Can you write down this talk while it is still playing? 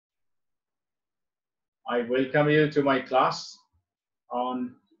I welcome you to my class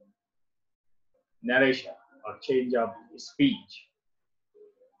on narration or change of speech.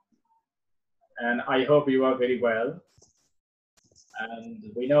 And I hope you are very well. And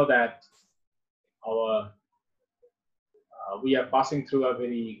we know that our we are passing through a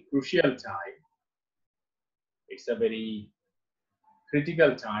very crucial time. It's a very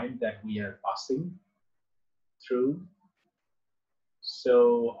critical time that we are passing through.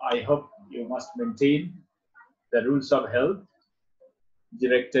 So I hope you must maintain the rules of health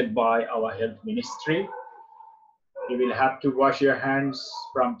directed by our health ministry. You will have to wash your hands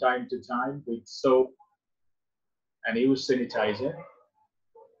from time to time with soap and use sanitizer.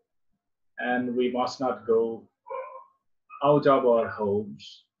 And we must not go out of our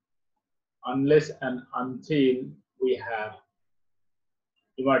homes unless and until we have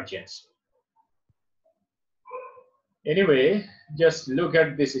emergency. Anyway, just look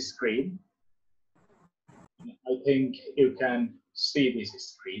at this screen. I think you can see this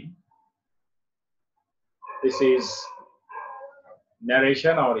screen. This is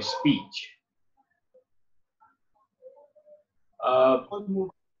narration or speech.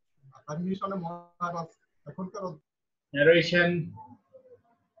 Narration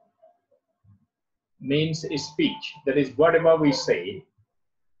means speech. That is whatever we say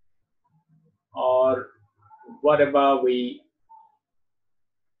or whatever we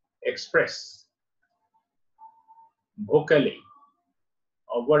express vocally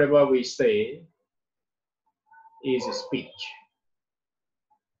or whatever we say is speech.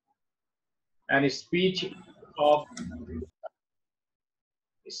 And speech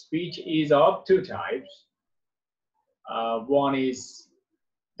is of two types. One is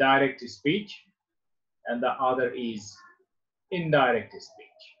direct speech and the other is indirect speech.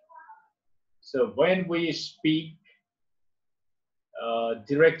 So when we speak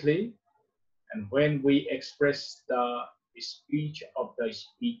directly and when we express the speech of the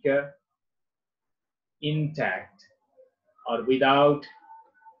speaker intact or without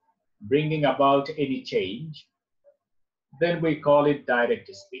bringing about any change, then we call it direct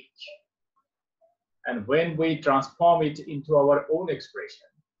speech. And when we transform it into our own expression,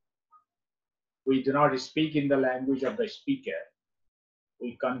 we do not speak in the language of the speaker.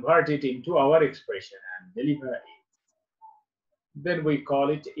 We convert it into our expression and deliver it. Then we call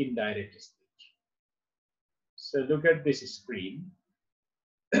it indirect speech. So look at this screen.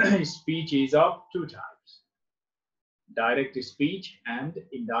 Speech is of two types: direct speech and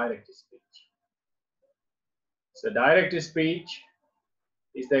indirect speech. So direct speech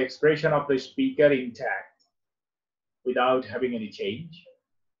is the expression of the speaker intact without having any change.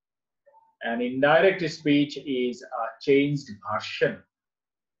 And indirect speech is a changed version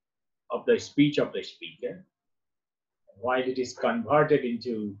of the speech of the speaker, while it is converted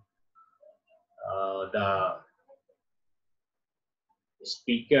into the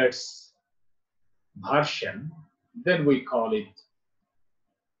speaker's version, then we call it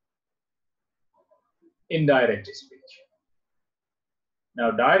indirect speech.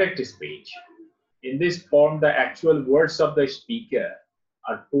 Now, direct speech, in this form, the actual words of the speaker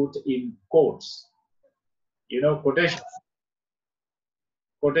are put in quotes. You know,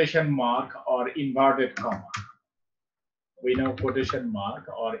 quotation mark or inverted comma. We know quotation mark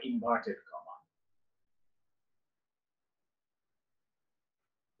or inverted comma.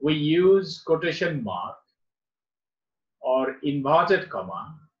 We use quotation mark or inverted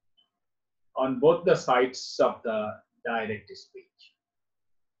comma on both the sides of the direct speech.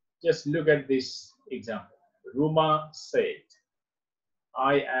 Just look at this example. Ruma said,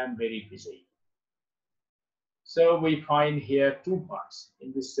 "I am very busy." So we find here two parts.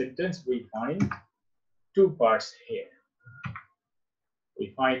 In this sentence, we find two parts here.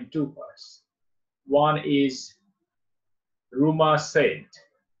 We find two parts. One is Ruma said.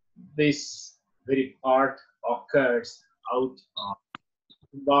 This very part occurs out of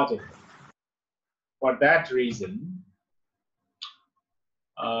inverted. For that reason,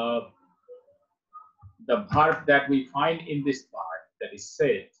 the verb that we find in this part, that is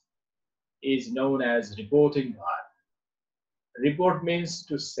said, is known as reporting verb. Report means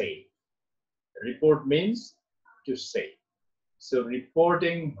to say. Report means to say. So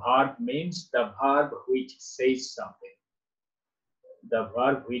reporting verb means the verb which says something, the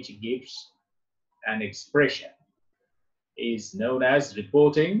verb which gives an expression is known as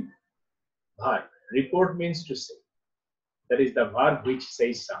reporting verb. Report means to say. That is the verb which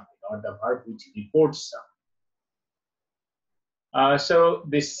says something or the verb which reports something. So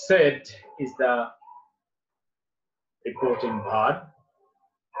this said is the reporting verb.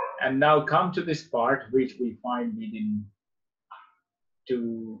 And now come to this part which we find within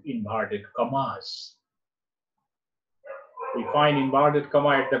two inverted commas. We find inverted comma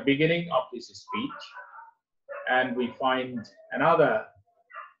at the beginning of this speech, and we find another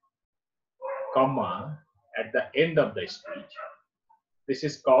comma at the end of the speech. This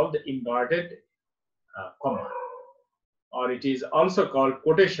is called inverted comma, or it is also called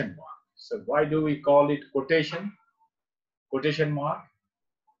quotation mark. So why do we call it quotation mark?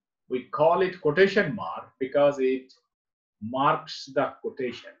 We call it quotation mark because it marks the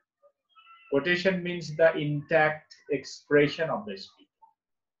quotation. Quotation means the intact expression of the speech.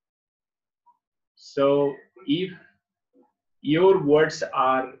 So if your words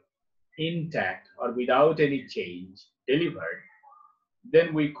are intact or without any change delivered,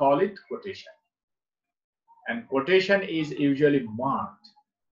 then we call it quotation. And quotation is usually marked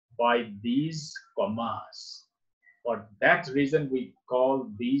by these commas. For that reason, we call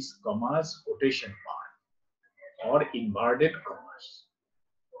these commas quotation mark or inverted commas.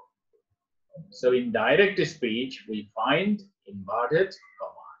 So in direct speech, we find inverted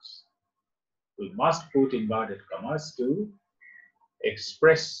commas. We must put inverted commas to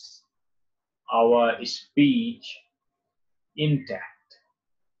express our speech intact.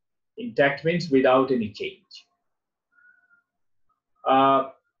 Intact means without any change.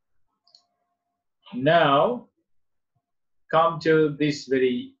 Now come to this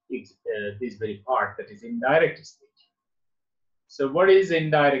very part, that is indirect speech. So what is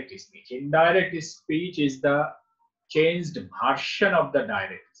indirect speech? Indirect speech is the changed version of the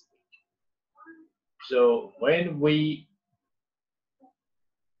direct speech. So when we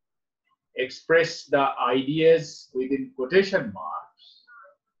express the ideas within quotation marks,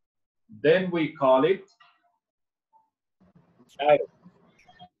 then we call it direct.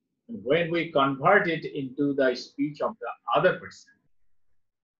 And when we convert it into the speech of the other person,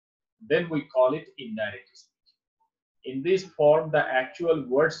 then we call it indirect speech. In this form, the actual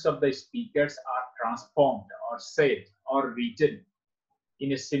words of the speakers are transformed or said or written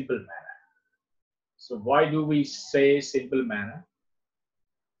in a simple manner. So why do we say simple manner?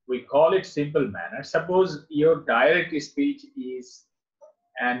 We call it simple manner. Suppose your direct speech is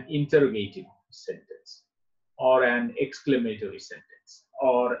an interrogative sentence, or an exclamatory sentence,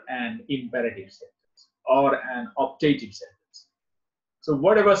 or an imperative sentence, or an optative sentence. So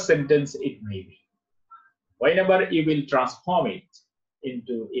whatever sentence it may be, whenever you will transform it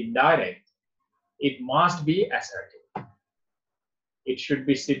into indirect, it must be assertive. It should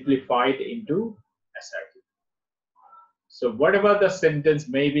be simplified into assertive. So whatever the sentence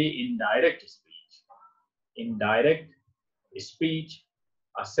may be in direct speech,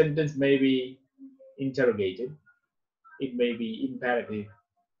 a sentence may be interrogative, it may be imperative,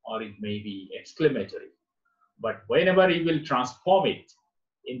 or it may be exclamatory. But whenever you will transform it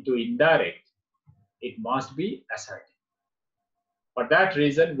into indirect, it must be assertive. For that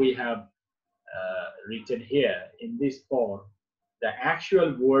reason, we have written here in this form, the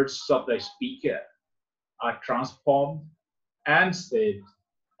actual words of the speaker are transformed and said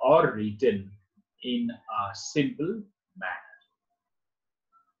or written in a simple manner.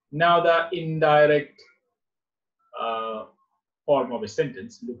 Now the indirect form of a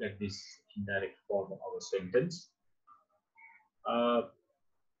sentence, look at this indirect form of a sentence.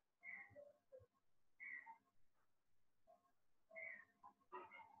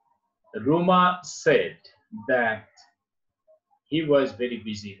 Ruma said that he was very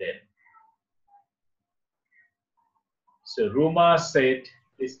busy then. So Ruma said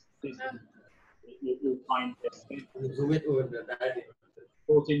this you find this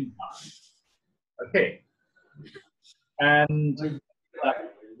 14 times. Okay. And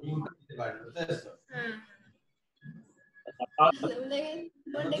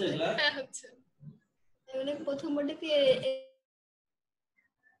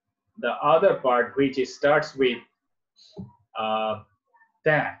the other part, which starts with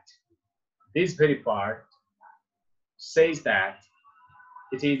that, this very part says that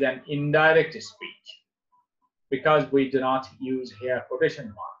it is an indirect speech because we do not use here quotation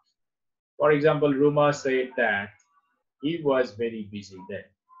marks. For example, Ruma said that he was very busy then.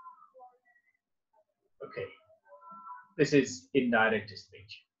 Okay, this is indirect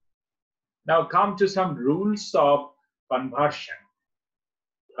speech. Now come to some rules of conversion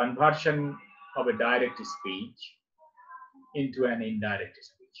of a direct speech into an indirect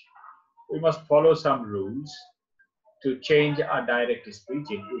speech. We must follow some rules to change a direct speech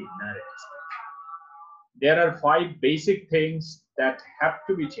into indirect speech. There are 5 basic things that have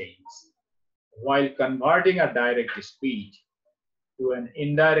to be changed while converting a direct speech to an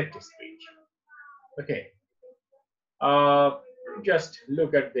indirect speech. Okay, just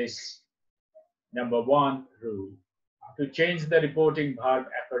look at this. Number 1 rule: to change the reporting verb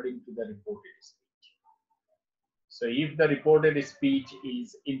according to the reported speech. So if the reported speech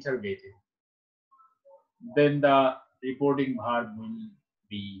is interrogated, then the reporting verb will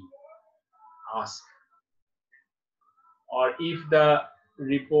be ask. Or if the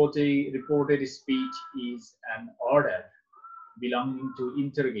reported speech is an order belonging to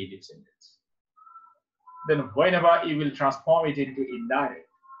interrogative sentence, then whenever you will transform it into indirect,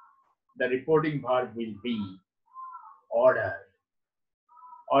 the reporting verb will be order.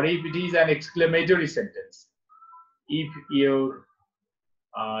 Or if it is an exclamatory sentence, if your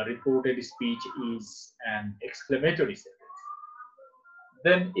reported speech is an exclamatory sentence,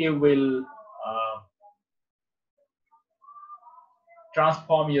 then you will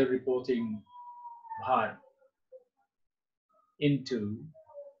transform your reporting verb into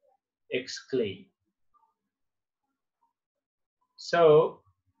exclaim. So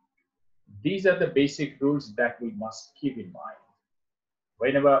these are the basic rules that we must keep in mind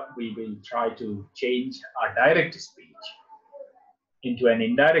whenever we will try to change our direct speech into an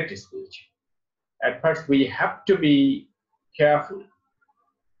indirect speech. At first, we have to be careful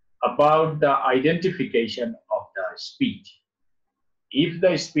about the identification of the speech. If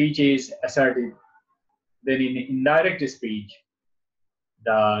the speech is assertive, then in indirect speech,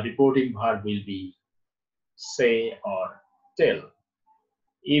 the reporting verb will be say or tell.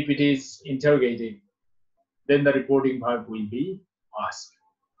 If it is interrogative, then the reporting verb will be ask.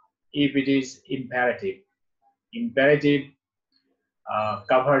 If it is imperative, imperative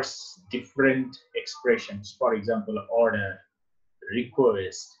covers different expressions. For example, order,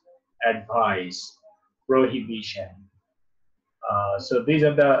 request, advice, prohibition. So these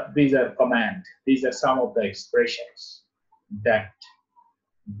are command. These are some of the expressions that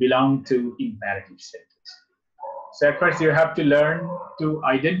belong to imperative sentence. So at first you have to learn to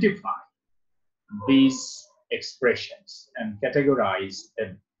identify these expressions and categorize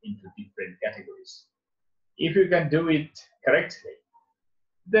them into different categories. If you can do it correctly,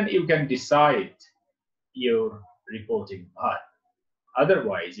 then you can decide your reporting verb.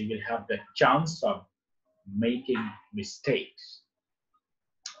 Otherwise, you will have the chance of making mistakes.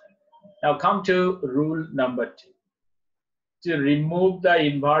 Now come to rule number 2. To remove the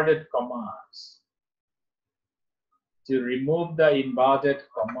inverted commas. To remove the inverted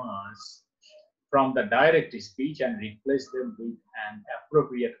commas from the direct speech and replace them with an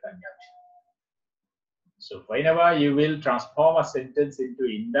appropriate conjunction. So whenever you will transform a sentence into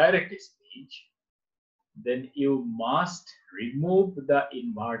indirect speech, then you must remove the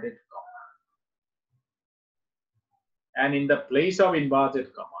inverted comma. And in the place of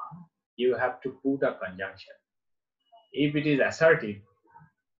inverted comma, you have to put a conjunction. If it is assertive,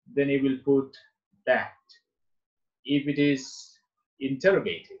 then you will put that. If it is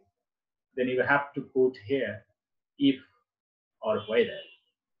interrogative, then you have to put here if or whether.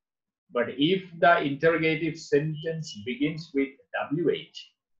 But if the interrogative sentence begins with WH,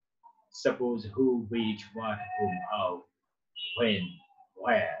 suppose who, which, what, whom, how, when,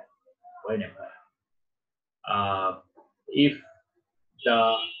 where, whenever. If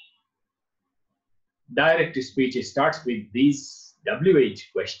the direct speech starts with this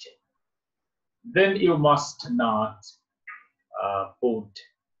WH question, then you must not put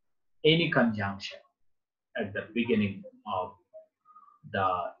any conjunction at the beginning of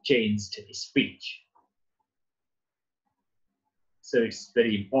the changed speech. So it's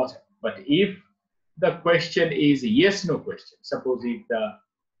very important. But if the question is yes/no question, suppose if the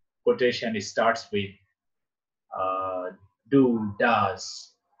quotation starts with do,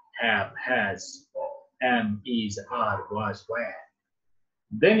 does, have, has, am, is, are, was, where,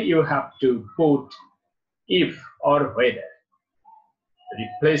 then you have to put if or whether,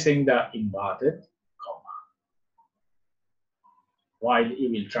 replacing the inverted comma, while you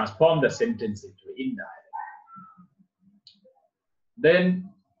will transform the sentence into indirect. Then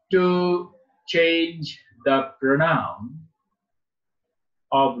to change the pronoun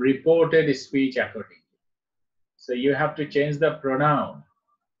of reported speech accordingly. So you have to change the pronoun.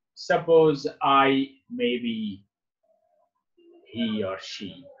 Suppose I may be he or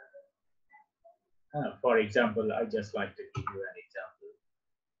she. For example, I just like to give you an example.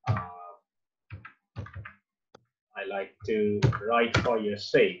 I like to write for your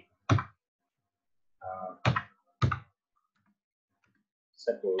sake.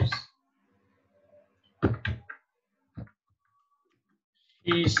 Suppose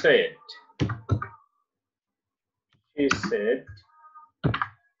he said,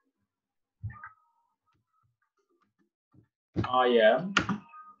 I am happy.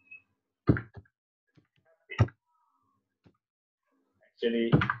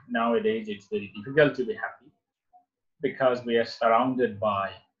 Actually, nowadays it's very difficult to be happy because we are surrounded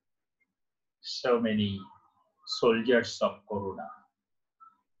by so many soldiers of Corona.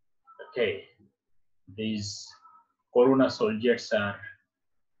 Okay, these Corona soldiers are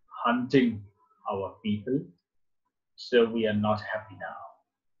hunting our people, so we are not happy now.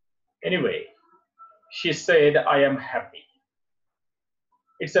 Anyway, she said, I am happy.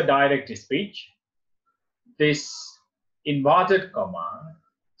 It's a direct speech. This inverted comma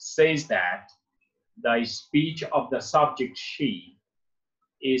says that the speech of the subject she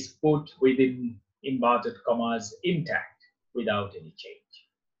is put within inverted commas intact without any change.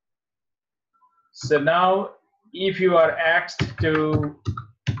 So now, if you are asked to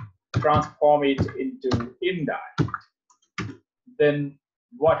transform it into indirect, then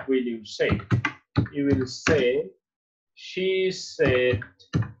what will you say? You will say, she said,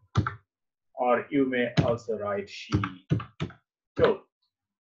 or you may also write she told.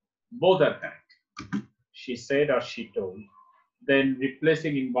 Both are correct. She said or she told. Then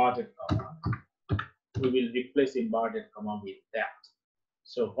replacing inverted comma, we will replace inverted comma with that.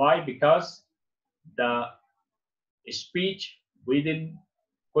 So why? Because the speech within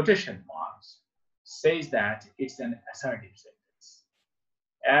quotation marks says that it's an assertive sentence.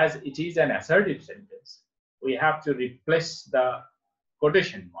 As it is an assertive sentence, we have to replace the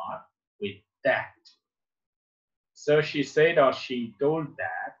quotation mark with that. So she said or she told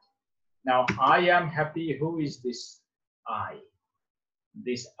that. Now I am happy. Who is this I?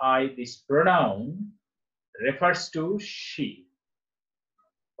 This I, this pronoun refers to she.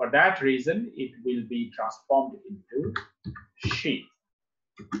 For that reason, it will be transformed into she.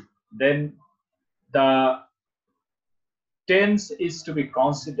 Then the tense is to be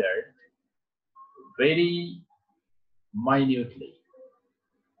considered very minutely.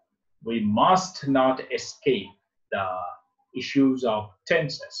 We must not escape the issues of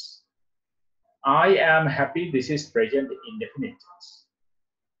tenses. I am happy, this is present indefinite tense.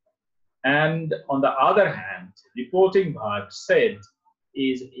 And on the other hand, reporting verb said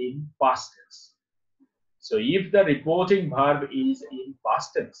is in past tense. So if the reporting verb is in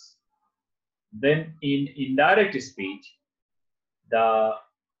past tense, then in indirect speech, the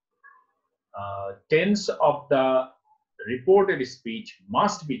tense of the reported speech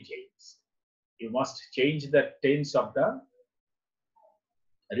must be changed. You must change the tense of the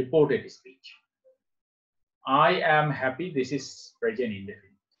reported speech. I am happy, this is present indefinite.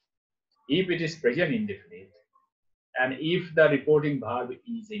 If it is present indefinite, and if the reporting verb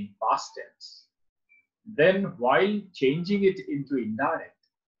is in past tense, then while changing it into indirect,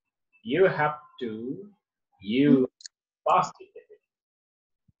 you have to use past indefinite.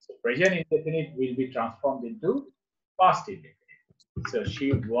 So present indefinite will be transformed into past indefinite. So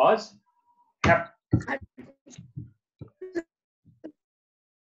she was happy.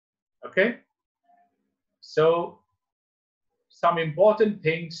 Okay. So some important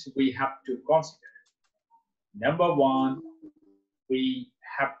things we have to consider. Number one, we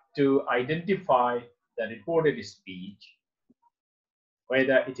have to identify the reported speech,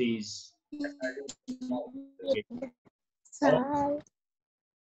 whether it is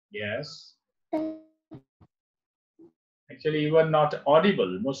yes. Actually, you are not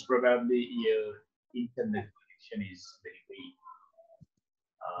audible. Most probably, your internet connection is very weak.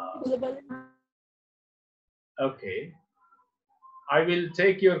 Okay. I will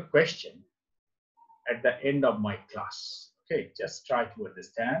take your question at the end of my class. Okay, just try to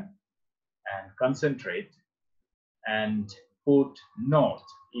understand and concentrate and put note.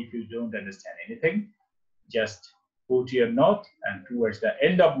 If you don't understand anything, just put your note, and towards the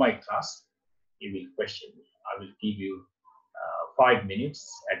end of my class, you will question me. I will give you 5 minutes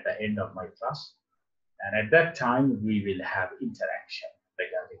at the end of my class, and at that time we will have interaction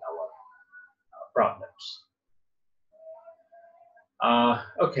regarding our problems.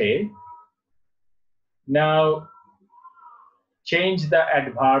 Okay. Now change the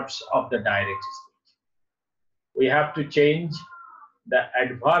adverbs of the direct speech. We have to change the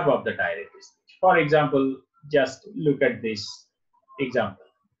adverb of the direct speech. For example, just look at this example.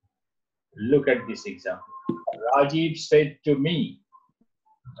 Look at this example. Rajiv said to me.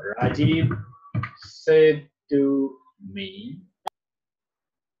 Rajiv said to me,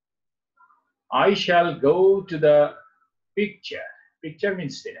 I shall go to the picture. Picture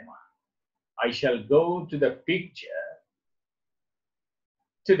means cinema. I shall go to the picture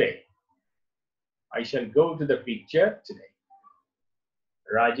today. I shall go to the picture today.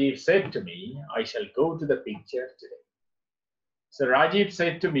 Rajiv said to me, I shall go to the picture today. So Rajiv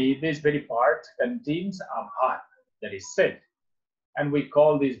said to me, this very part contains a verb that is said, and we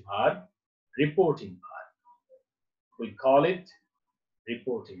call this verb reporting verb. We call it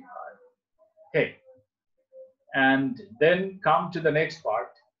reporting verb. Okay. And then come to the next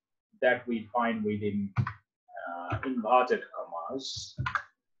part that we find within inverted commas.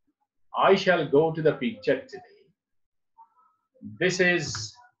 I shall go to the picture today. This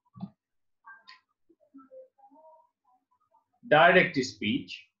is direct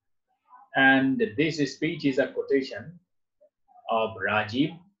speech, and this speech is a quotation of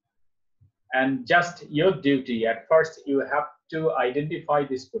Rajiv. And just your duty at first, you have to identify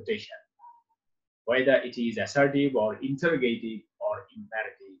this quotation, whether it is assertive or interrogative or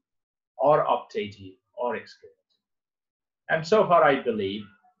imperative or optative or exclamative. And so far, I believe,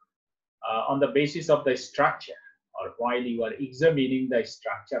 on the basis of the structure, or while you are examining the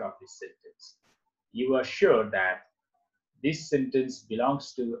structure of this sentence, you are sure that this sentence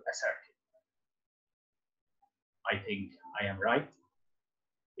belongs to assertive. I think I am right.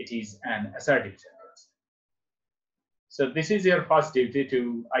 It is an assertive sentence. So this is your first duty,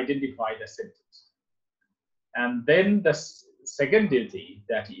 to identify the sentence. And then the second duty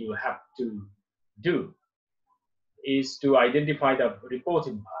that you have to do is to identify the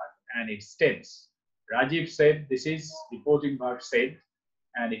reporting verb and its tense. Rajiv said this is reporting verb said,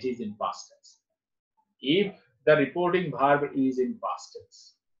 and it is in past tense. If the reporting verb is in past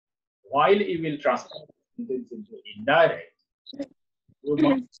tense, while you will transform the sentence into indirect, you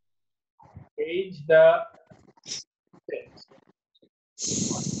must change the tense.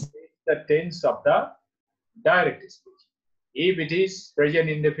 Change the tense of the direct speech. If it is present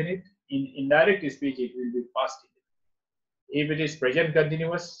indefinite, in indirect speech it will be past indefinite. If it is present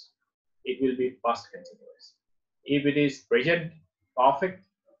continuous, it will be past continuous. If it is present perfect,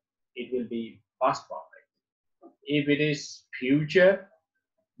 it will be past perfect. If it is future,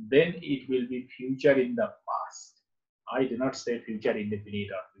 then it will be future in the past. I do not say future indefinite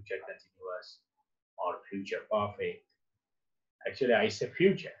or future continuous or future perfect. Actually, I say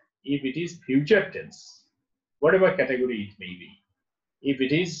future. If it is future tense, whatever category it may be, if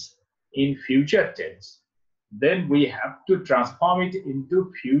it is in future tense, then we have to transform it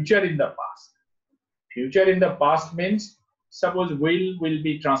into future in the past. Future in the past means, suppose will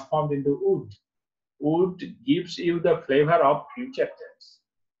be transformed into would. Would gives you the flavor of future tense.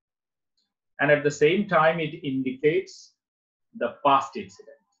 And at the same time, it indicates the past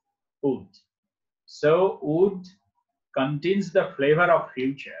incident, would. So would contains the flavor of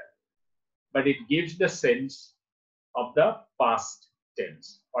future, but it gives the sense of the past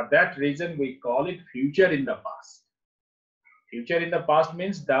tense. For that reason, we call it future in the past. Future in the past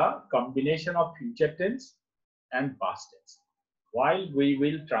means the combination of future tense and past tense. While we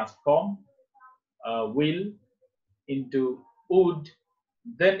will transform will into would,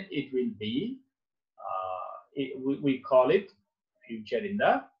 then it will be, we call it future in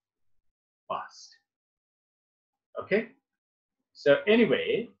the past. Okay? So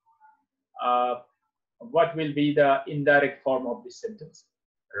anyway, what will be the indirect form of this sentence?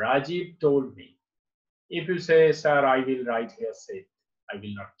 Rajiv told me. If you say, sir, I will write here said, I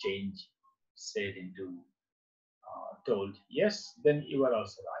will not change said into told, yes, then you are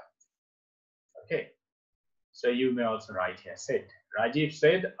also right. Okay. So you may also write here said. Rajiv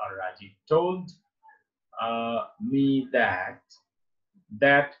said or Rajiv told me that.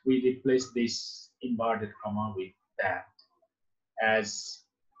 That we replace this inverted comma with that, as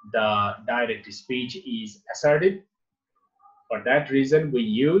the direct speech is assertive. For that reason, we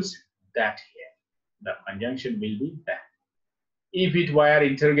use that here. The conjunction will be that. If it were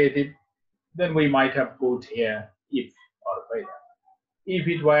interrogative, then we might have put here if or whether. If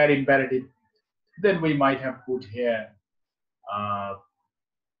it were imperative, then we might have put here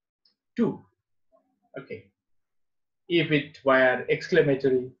to. Okay. If it were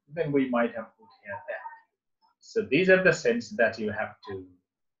exclamatory, then we might have put here that. So these are the sense that you have to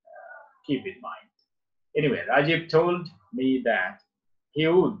keep in mind. Anyway, Rajiv told me that he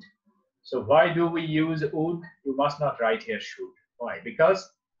would. So why do we use would? You must not write here should. Why? Because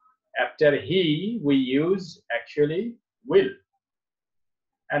after he, we use actually will.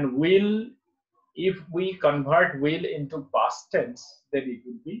 And will, if we convert will into past tense, then it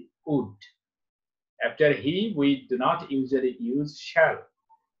will be would. After he, we do not usually use shall.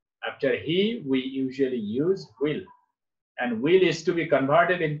 After he, we usually use will. And will is to be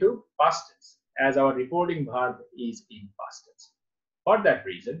converted into past tense, as our reporting verb is in past tense. For that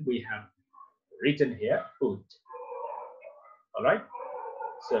reason, we have written here would. All right.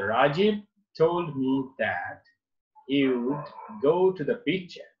 So Rajiv told me that he would go to the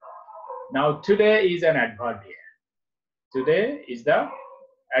picture. Now today is an adverb here. Today is the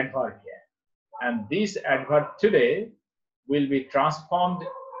adverb here. And this adverb today will be transformed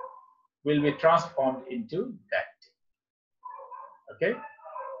into that. Okay.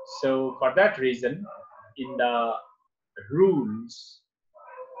 So for that reason, in the rules,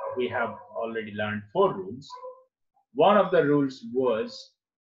 we have already learned 4 rules. One of the rules was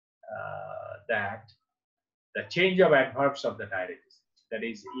that the change of adverbs of the direct speech. That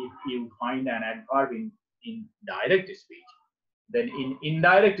is, if you find an adverb in direct speech, then in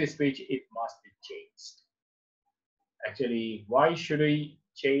indirect speech it must be changed. Actually, why should we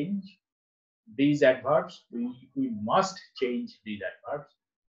change these adverbs? We must change these adverbs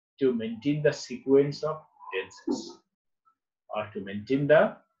to maintain the sequence of tenses or to maintain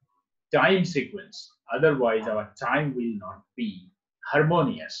the time sequence. Otherwise, our time will not be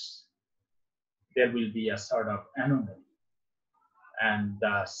harmonious. There will be a sort of anomaly, and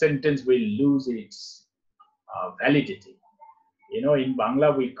the sentence will lose its validity. You know, in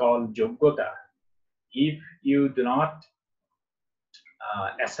Bangla we call Yoggota. If you do not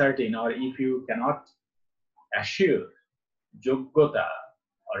ascertain, or if you cannot assure Yoggota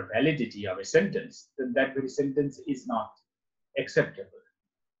or validity of a sentence, then that very sentence is not acceptable.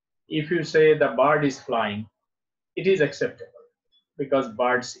 If you say the bird is flying, it is acceptable because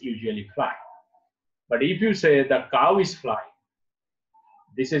birds usually fly. But if you say the cow is flying,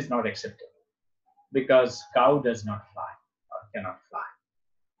 this is not acceptable because cow does not fly or cannot fly.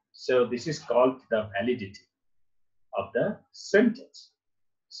 So this is called the validity of the sentence.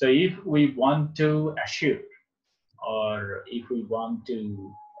 So if we want to assure, or if we want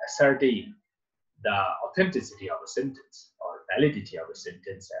to ascertain the authenticity of a sentence or validity of a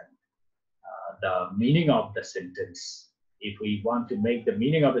sentence and the meaning of the sentence, if we want to make the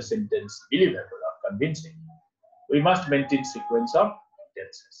meaning of a sentence believable or convincing, we must maintain sequence of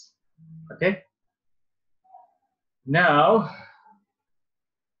tenses. Okay? Now,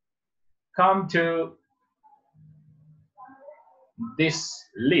 come to this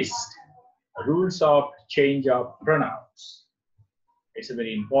list, rules of change of pronouns. It's a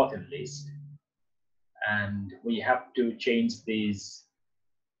very important list, and we have to change these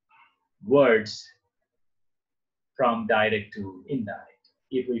words from direct to indirect.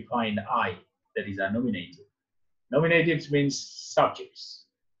 If we find I, that is a nominative. Nominatives means subjects.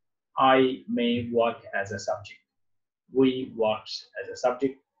 I may work as a subject. We works as a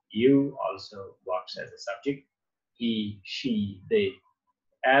subject. You also works as a subject. He, she, they.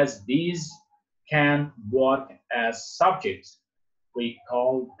 As these can work as subjects, we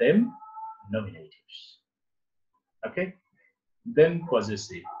call them nominatives. Okay? Then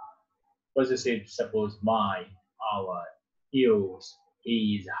possessive. Possessive, suppose my, our, yours,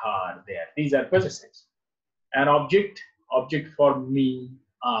 his, her, their. These are possessives. An object, object for me,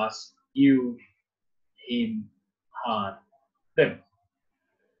 us, you, him, her, them.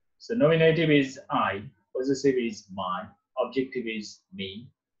 So nominative is I, possessive is my, objective is me,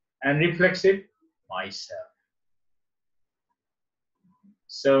 and reflexive, myself.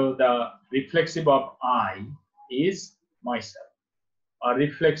 So the reflexive of I is myself. A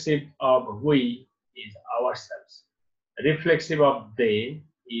reflexive of we is ourselves. Reflexive of they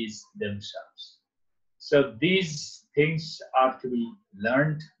is themselves. So these things are to be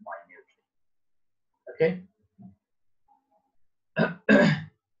learned minutely. Okay?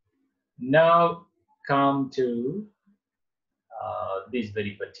 Now come to this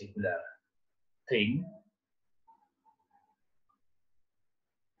very particular thing.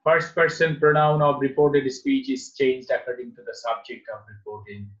 First person pronoun of reported speech is changed according to the subject of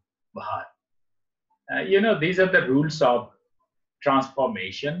reporting Bahar. You know, these are the rules of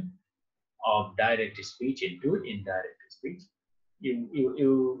transformation of direct speech into indirect speech.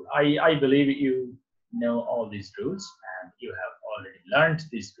 I believe you know all these rules, and you have already learned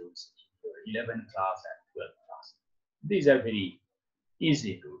these rules in your 11th class and 12th class. These are very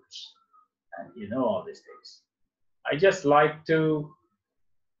easy rules, and you know all these things. I just like to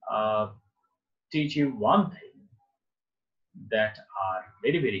teach you one thing that are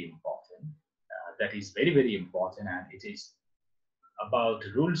very important. That is very important, and it is about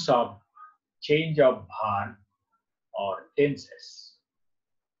rules of change of bhan or tenses.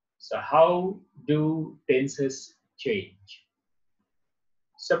 So how do tenses change?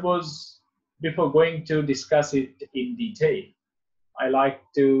 Suppose before going to discuss it in detail, I like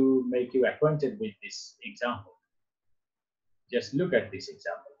to make you acquainted with this example. Just look at this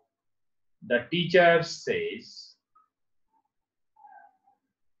example. The teacher says,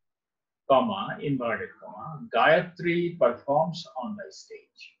 comma, inverted comma, Gayatri performs on the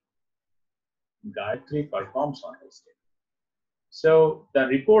stage. Gayatri performs on the stage. So the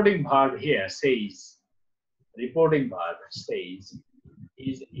reporting verb here says, reporting verb says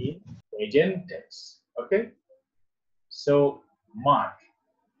is in present tense. Okay? So mark,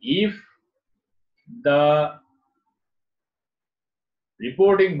 if the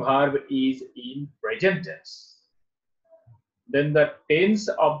reporting verb is in present tense, then the tense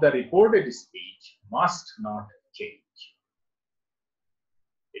of the reported speech must not change.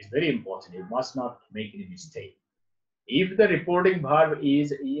 It's very important. You must not make any mistake. If the reporting verb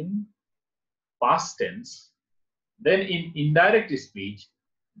is in past tense, then in indirect speech,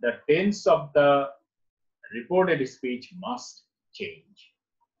 the tense of the reported speech must change.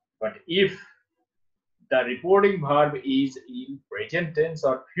 But if the reporting verb is in present tense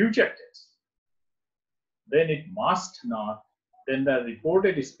or future tense, then it must not, then the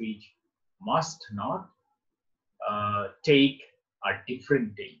reported speech must not take a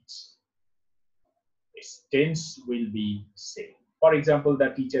different tense. Its tense will be same. For example, the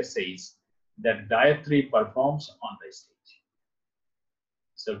teacher says that Gayatri performs on the stage.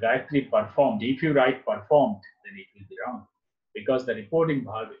 So Gayatri performed. If you write performed, then it will be wrong because the reporting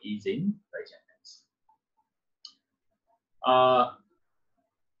verb is in present tense.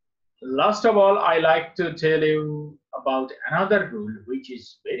 Last of all, I like to tell you about another rule which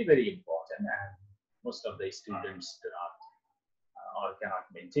is very, very important and most of the students do not or cannot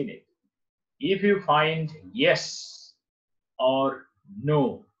maintain it. If you find yes or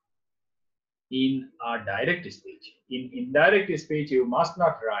no in a direct speech, in indirect speech, you must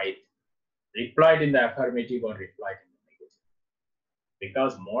not write replied in the affirmative or replied in the negative.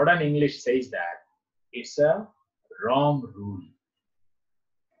 Because modern English says that it's a wrong rule.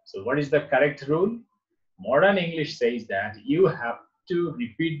 So what is the correct rule? Modern English says that you have to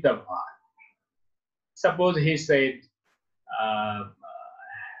repeat the verb. Suppose he said,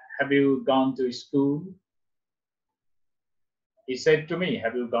 have you gone to school? He said to me,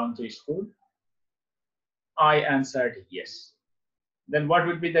 have you gone to school? I answered yes. Then what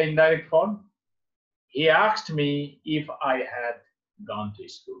would be the indirect form? He asked me if I had gone to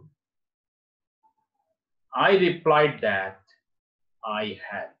school. I replied that I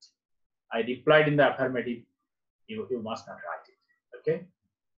had. I replied in the affirmative. You must not write it. Okay?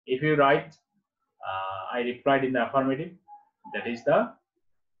 If you write, I replied in the affirmative, that is the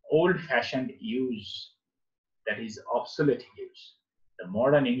old-fashioned use. That is obsolete use. The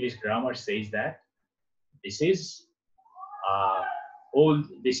modern English grammar says that this is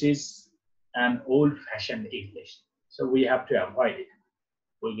This is an old-fashioned English. So we have to avoid it.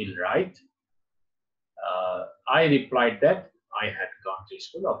 We will write. I replied that I had gone to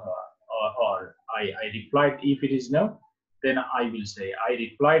school, or I replied. If it is no, then I will say I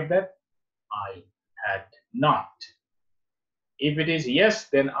replied that I had not. If it is yes,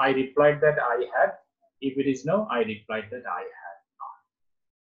 then I replied that I had. If it is no, I replied that I had not.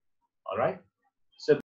 All right.